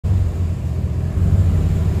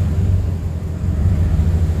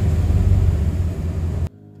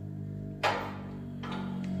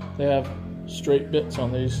They have straight bits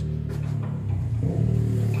on these.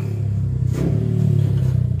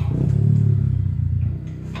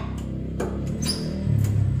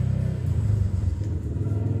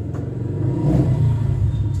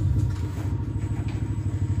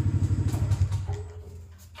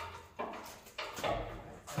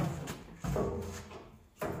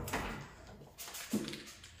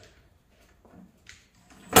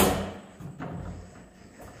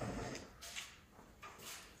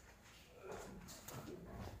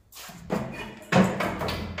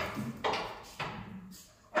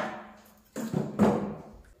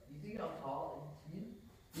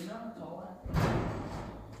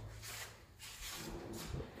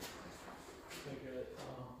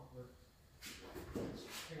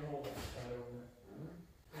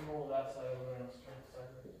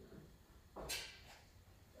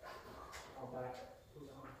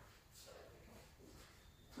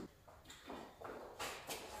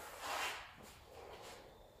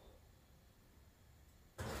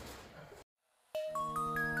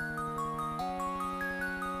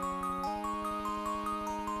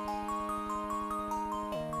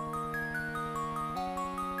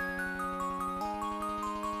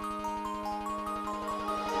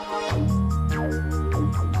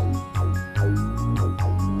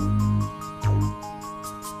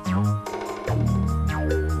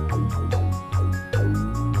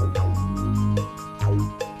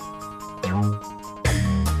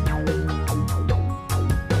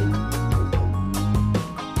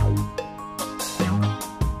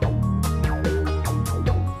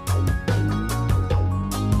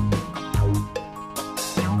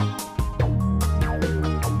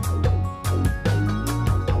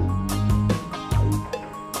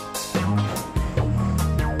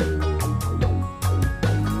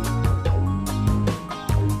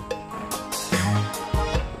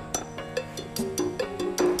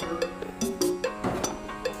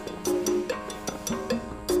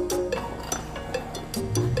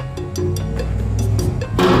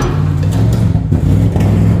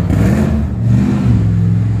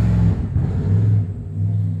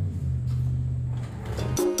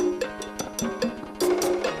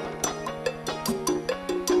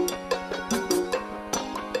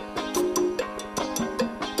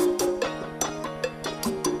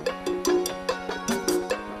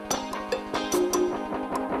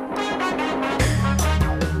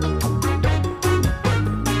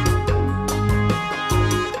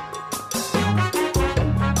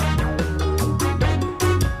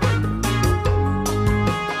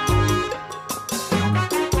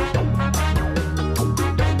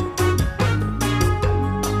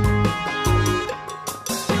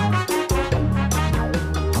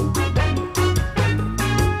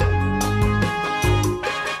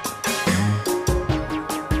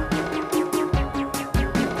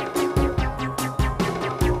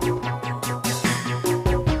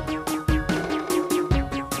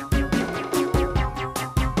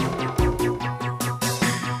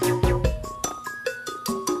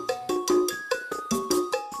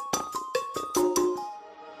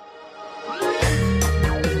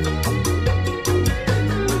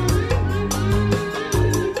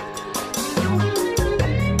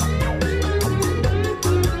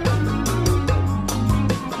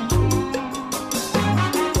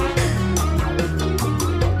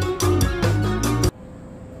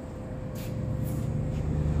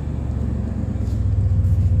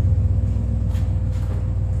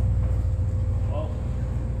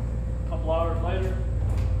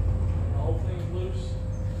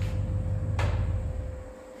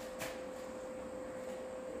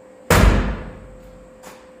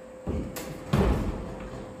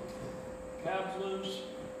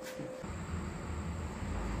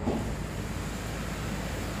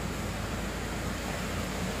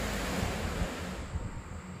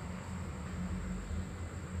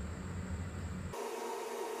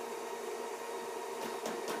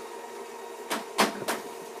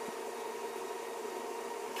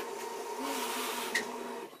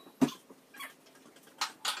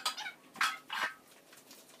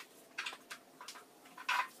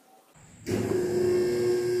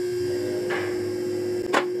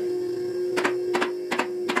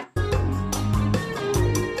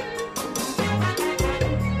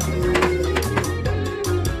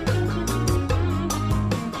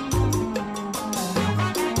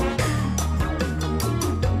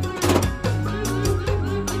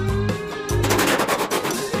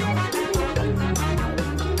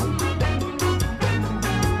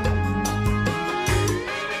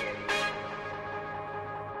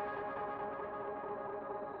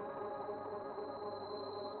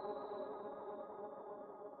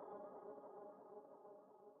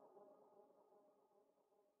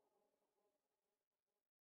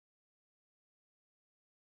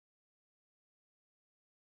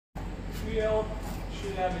 wheel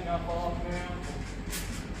should have enough off now.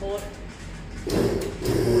 Pull it.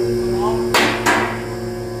 Off.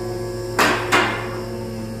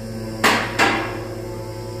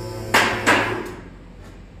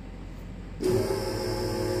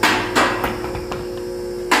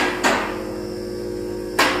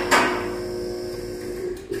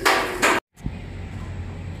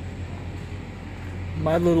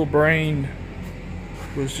 My little brain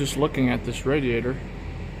was just looking at this radiator.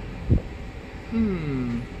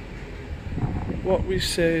 What we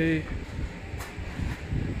say,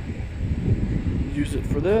 use it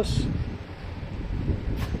for this,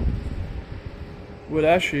 would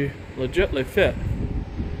actually legitimately fit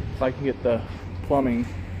if I can get the plumbing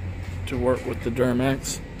to work with the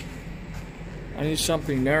Duramax. I need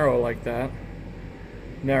something narrow like that.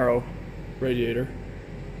 Narrow radiator.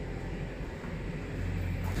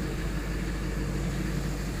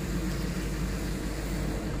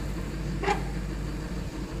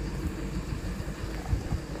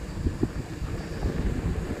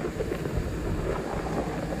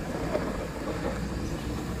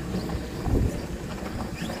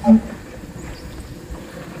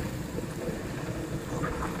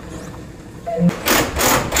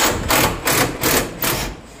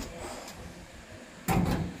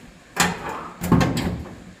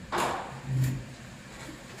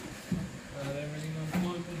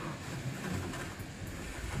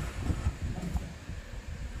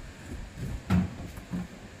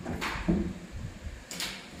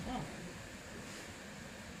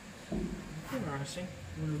 Interesting.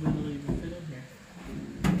 Wonder if it'll even fit in here.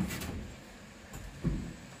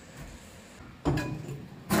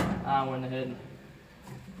 I went ahead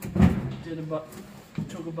and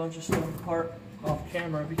took a bunch of stuff apart off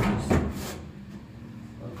camera because of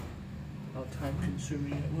how time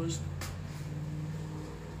consuming it was.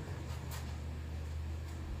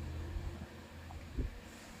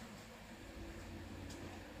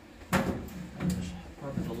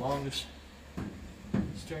 Probably the longest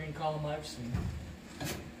steering column I've seen.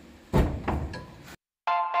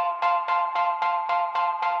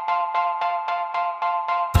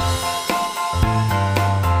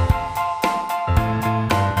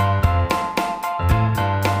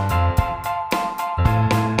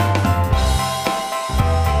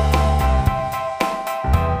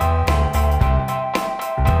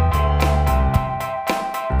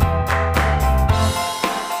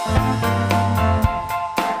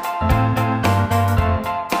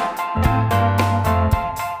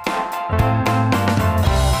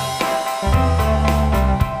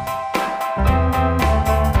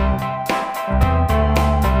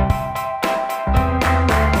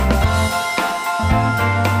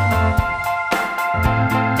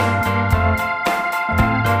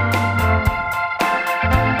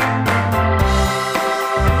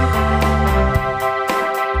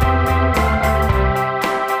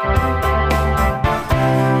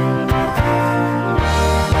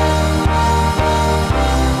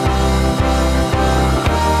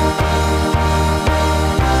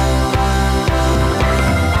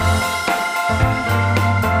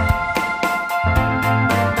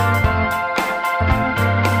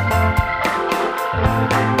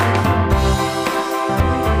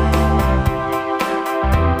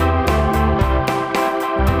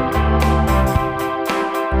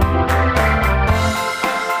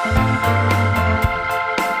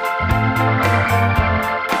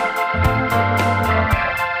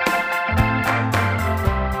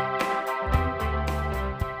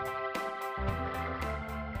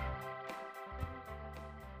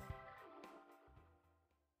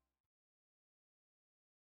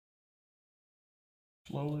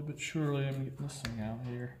 Slowly but surely I'm getting this thing out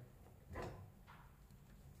here.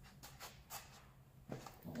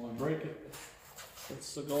 Don't want to break it.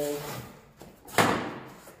 That's the goal.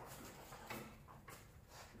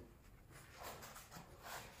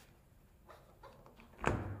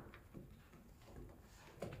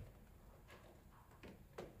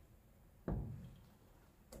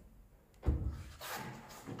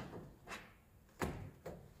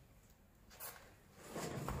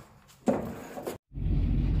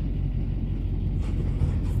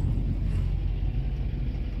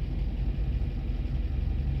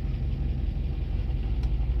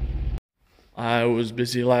 I was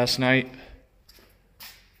busy last night.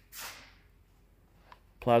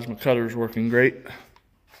 Plasma cutter's working great.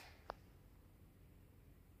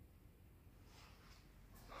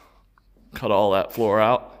 Cut all that floor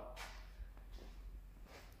out.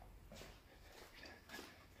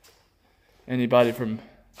 Anybody from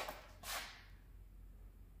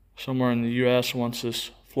somewhere in the US wants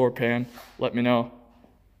this floor pan, let me know.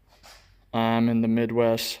 I'm in the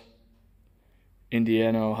Midwest.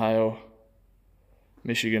 Indiana, Ohio,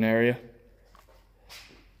 Michigan area.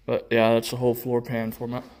 But yeah, that's the whole floor pan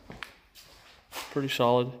format. Pretty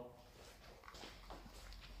solid.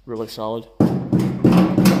 Really solid.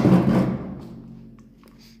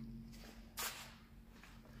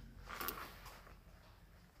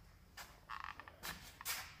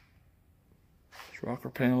 This rocker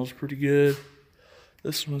panel is pretty good.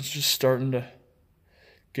 This one's just starting to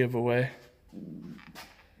give away.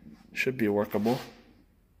 Should be workable.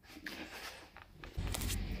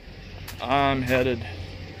 I'm headed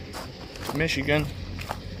to Michigan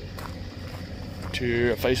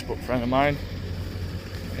to a Facebook friend of mine,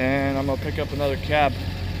 and I'm gonna pick up another cab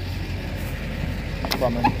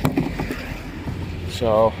from him.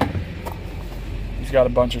 So he's got a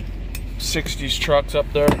bunch of 60s trucks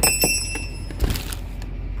up there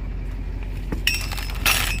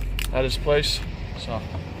at his place. So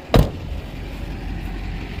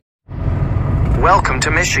welcome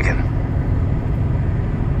to Michigan.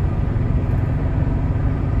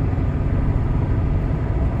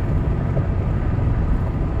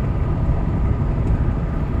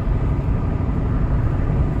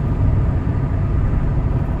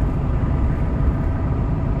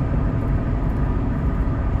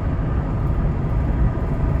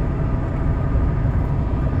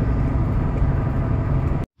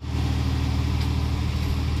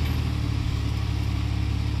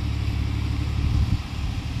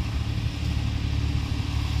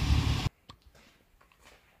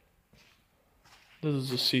 this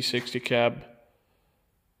is a C20 cab,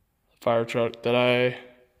 fire truck that I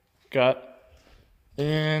got.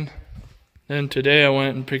 And then today I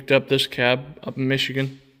went and picked up this cab up in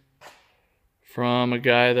Michigan from a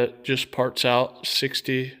guy that just parts out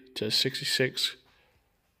 60 to 66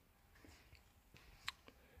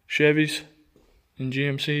 Chevys and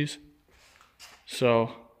GMCs.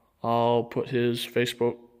 So I'll put his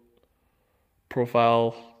Facebook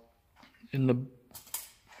profile in the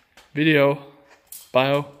video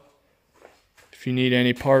bio. If you need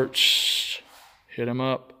any parts, hit him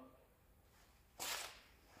up.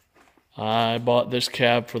 I bought this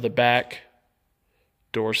cab for the back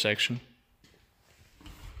door section.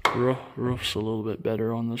 Roof's a little bit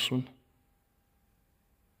better on this one,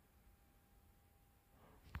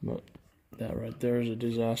 but that right there is a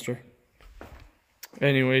disaster.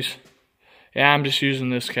 Anyways, yeah, I'm just using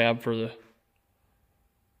this cab for the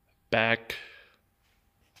back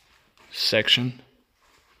section,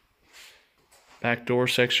 back door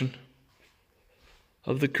section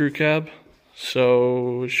of the crew cab,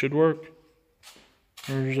 so it should work.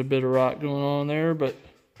 There's a bit of rot going on there, but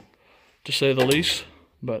to say the least,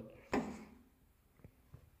 but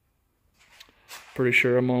pretty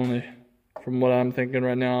sure I'm only, from what I'm thinking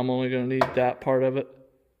right now, I'm only going to need that part of it.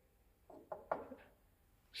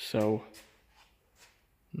 So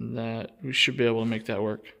that we should be able to make that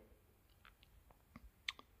work.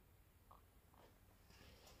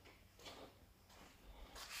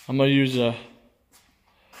 I'm going to use the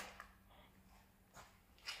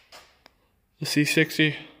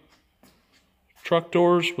C60 truck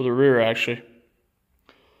doors for the rear, actually.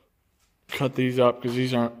 Cut these up because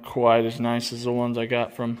these aren't quite as nice as the ones I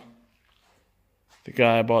got from the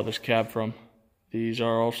guy I bought this cab from. These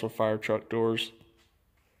are also fire truck doors,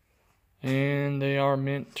 and they are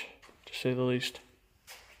mint, to say the least.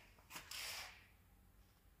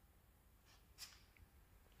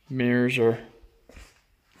 Mirrors are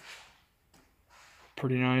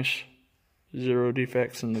pretty nice. Zero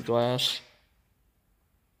defects in the glass.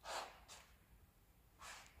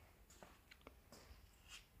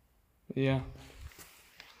 Yeah.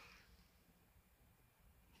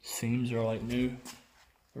 Seams are like new.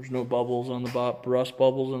 There's no bubbles on the bottom, rust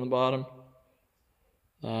bubbles on the bottom.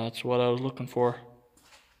 That's what I was looking for.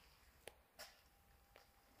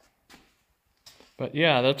 But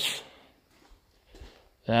yeah, that's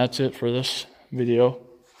it for this video.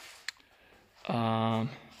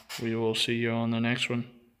 We will see you on the next one.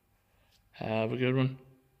 Have a good one.